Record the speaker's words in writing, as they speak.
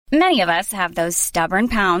Many of us have those stubborn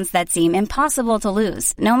pounds that seem impossible to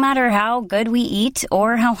lose, no matter how good we eat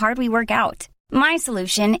or how hard we work out. My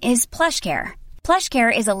solution is PlushCare.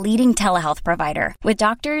 PlushCare is a leading telehealth provider with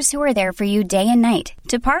doctors who are there for you day and night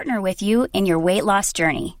to partner with you in your weight loss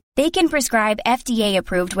journey. They can prescribe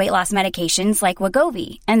FDA-approved weight loss medications like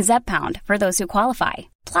Wegovy and Zepbound for those who qualify.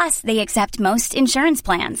 Plus, they accept most insurance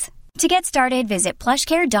plans. To get started, visit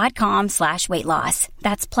plushcare.com/weightloss.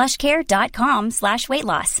 That's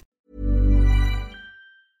plushcare.com/weightloss.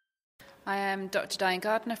 I am Dr. Diane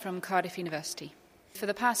Gardner from Cardiff University. For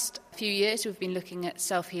the past few years, we've been looking at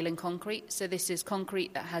self-healing concrete. So this is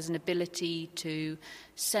concrete that has an ability to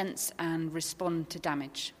sense and respond to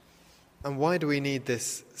damage. And why do we need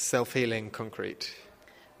this self-healing concrete?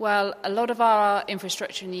 Well, a lot of our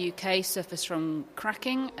infrastructure in the UK suffers from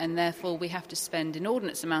cracking, and therefore we have to spend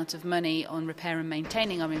inordinate amount of money on repair and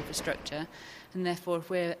maintaining our infrastructure. And therefore, if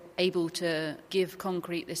we're able to give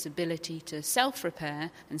concrete this ability to self-repair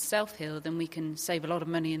and self-heal, then we can save a lot of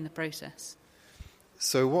money in the process.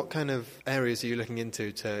 So what kind of areas are you looking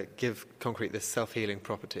into to give concrete this self-healing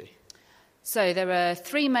property? So there are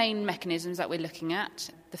three main mechanisms that we're looking at.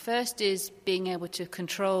 The first is being able to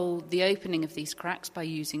control the opening of these cracks by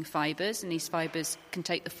using fibres, and these fibres can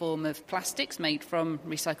take the form of plastics made from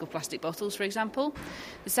recycled plastic bottles, for example.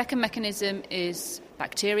 The second mechanism is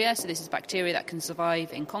bacteria, so this is bacteria that can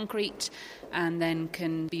survive in concrete and then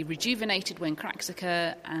can be rejuvenated when cracks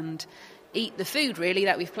occur and eat the food, really,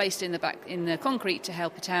 that we've placed in the concrete to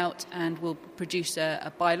help it out, and will produce a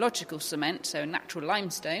biological cement, so a natural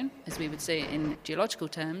limestone, as we would say in geological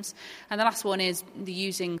terms. And the last one is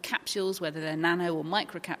using capsules, whether they're nano or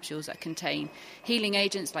microcapsules, that contain healing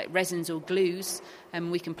agents like resins or glues, and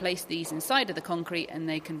we can place these inside of the concrete and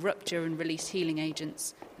they can rupture and release healing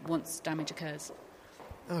agents once damage occurs.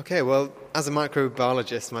 Okay, well, as a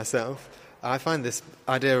microbiologist myself, I find this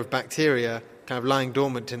idea of bacteria kind of lying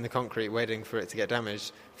dormant in the concrete, waiting for it to get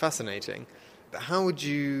damaged, fascinating. But how would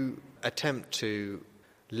you attempt to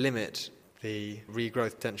limit the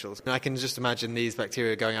regrowth potentials? I can just imagine these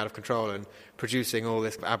bacteria going out of control and producing all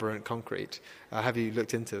this aberrant concrete. Have you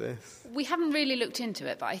looked into this? We haven't really looked into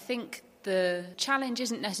it, but I think the challenge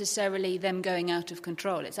isn't necessarily them going out of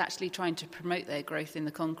control. It's actually trying to promote their growth in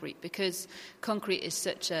the concrete, because concrete is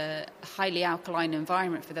such a highly alkaline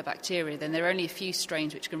environment for the bacteria. Then there are only a few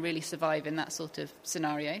strains which can really survive in that sort of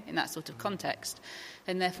scenario, in that sort of context.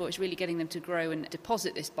 And therefore it's really getting them to grow and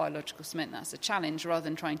deposit this biological cement that's a challenge, rather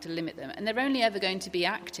than trying to limit them. And they're only ever going to be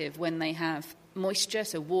active when they have moisture,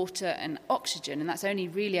 so water and oxygen, and that's only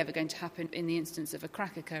really ever going to happen in the instance of a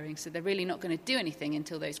crack occurring. So they're really not going to do anything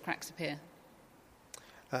until those cracks appear.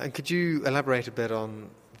 And could you elaborate a bit on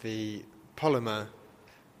the polymer,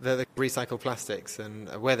 the recycled plastics, and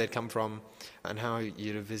where they'd come from and how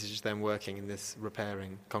you'd envisage them working in this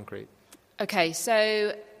repairing concrete? Okay,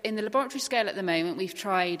 so in the laboratory scale at the moment, we've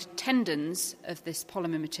tried tendons of this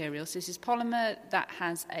polymer material. So this is polymer that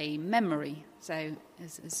has a memory. So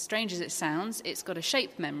as strange as it sounds, it's got a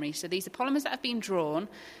shape memory. So these are polymers that have been drawn,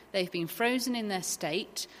 they've been frozen in their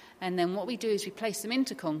state, and then what we do is we place them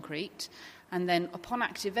into concrete, and then upon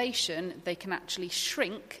activation, they can actually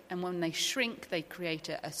shrink, and when they shrink, they create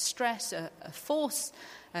a stress, a force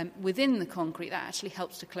within the concrete that actually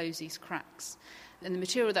helps to close these cracks. And the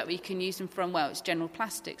material that we can use them from, well, it's general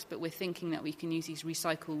plastics, but we're thinking that we can use these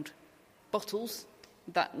recycled bottles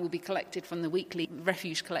that will be collected from the weekly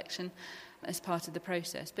refuse collection as part of the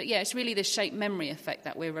process. But yeah, it's really the shape memory effect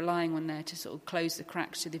that we're relying on there to sort of close the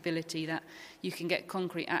cracks, to the ability that you can get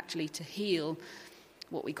concrete actually to heal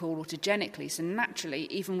what we call autogenically. So naturally,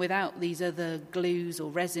 even without these other glues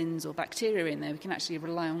or resins or bacteria in there, we can actually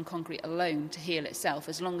rely on concrete alone to heal itself,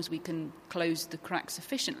 as long as we can close the cracks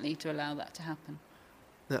sufficiently to allow that to happen.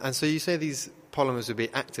 And so you say these polymers would be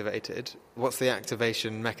activated. What's the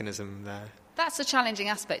activation mechanism there? That's a challenging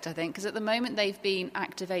aspect, I think, because at the moment they've been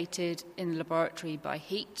activated in the laboratory by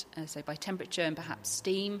heat, so by temperature and perhaps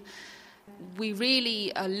steam. We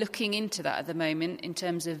really are looking into that at the moment in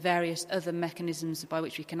terms of various other mechanisms by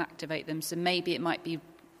which we can activate them. So maybe it might be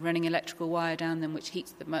running electrical wire down them, which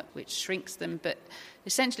heats them up, which shrinks them. But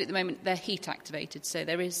essentially at the moment they're heat activated, so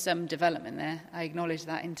there is some development there. I acknowledge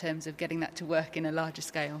that in terms of getting that to work in a larger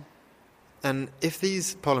scale. And if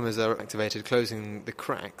these polymers are activated, closing the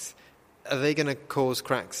cracks, are they going to cause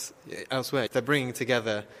cracks elsewhere? If they're bringing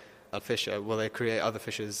together a fissure, will they create other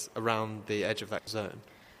fissures around the edge of that zone?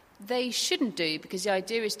 They shouldn't do, because the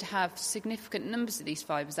idea is to have significant numbers of these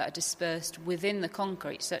fibres that are dispersed within the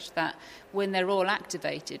concrete, such that when they're all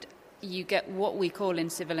activated, you get what we call in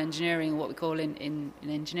civil engineering, what we call in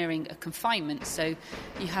engineering, a confinement. So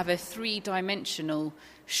you have a three-dimensional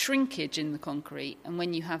shrinkage in the concrete, and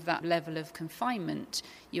when you have that level of confinement,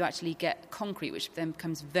 you actually get concrete, which then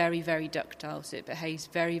becomes very, very ductile, so it behaves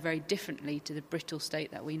very, very differently to the brittle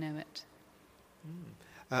state that we know it.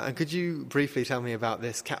 And could you briefly tell me about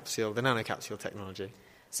this capsule, the nanocapsule technology?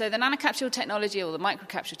 So the nanocapsule technology, or the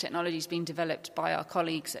microcapsule technology, is being developed by our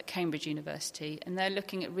colleagues at Cambridge University, and they're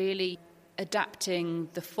looking at really adapting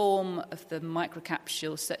the form of the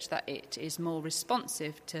microcapsule such that it is more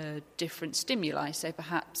responsive to different stimuli. So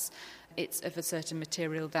perhaps it's of a certain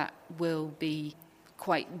material that will be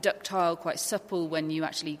quite ductile, quite supple when you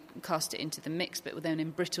actually cast it into the mix, but will then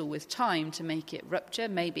embrittle with time to make it rupture.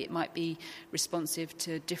 Maybe it might be responsive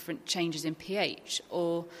to different changes in pH,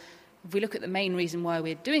 or if we look at the main reason why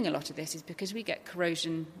we're doing a lot of this is because we get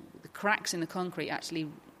corrosion. The cracks in the concrete actually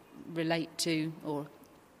relate to or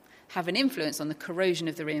have an influence on the corrosion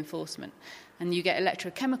of the reinforcement. And you get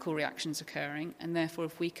electrochemical reactions occurring, and therefore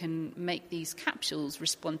if we can make these capsules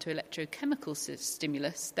respond to electrochemical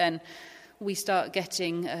stimulus, then we start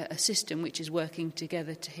getting a system which is working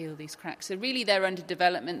together to heal these cracks. So really they're under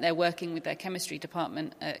development. They're working with their chemistry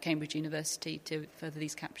department at Cambridge University to further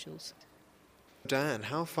these capsules. Diane,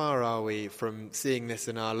 how far are we from seeing this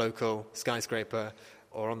in our local skyscraper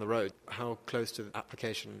or on the road? How close to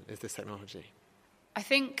application is this technology? I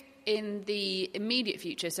think in the immediate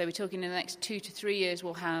future, so we're talking in the next 2 to 3 years,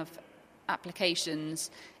 we'll have applications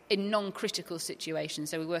in non-critical situations.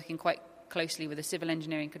 So we're working quite closely with a civil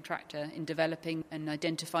engineering contractor in developing and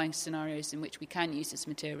identifying scenarios in which we can use this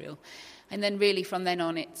material. And then really from then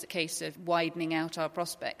on, it's a case of widening out our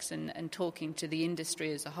prospects and talking to the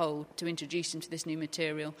industry as a whole to introduce them to this new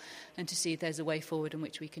material and to see if there's a way forward in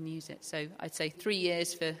which we can use it. So I'd say 3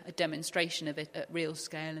 years for a demonstration of it at real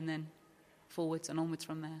scale, and then forwards and onwards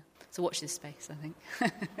from there. So watch this space, I think.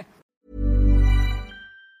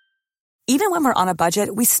 Even when we're on a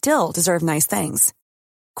budget, we still deserve nice things.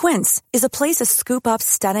 Quince is a place to scoop up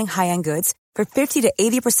stunning high-end goods for 50 to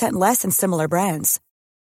 80% less than similar brands.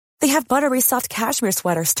 They have buttery soft cashmere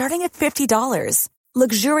sweaters starting at $50,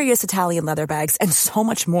 luxurious Italian leather bags, and so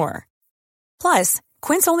much more. Plus,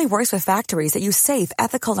 Quince only works with factories that use safe,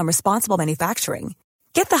 ethical, and responsible manufacturing.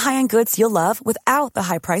 Get the high-end goods you'll love without the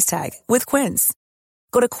high price tag with Quince.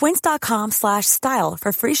 Go to quince.com/style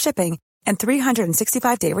for free shipping and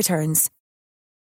 365-day returns.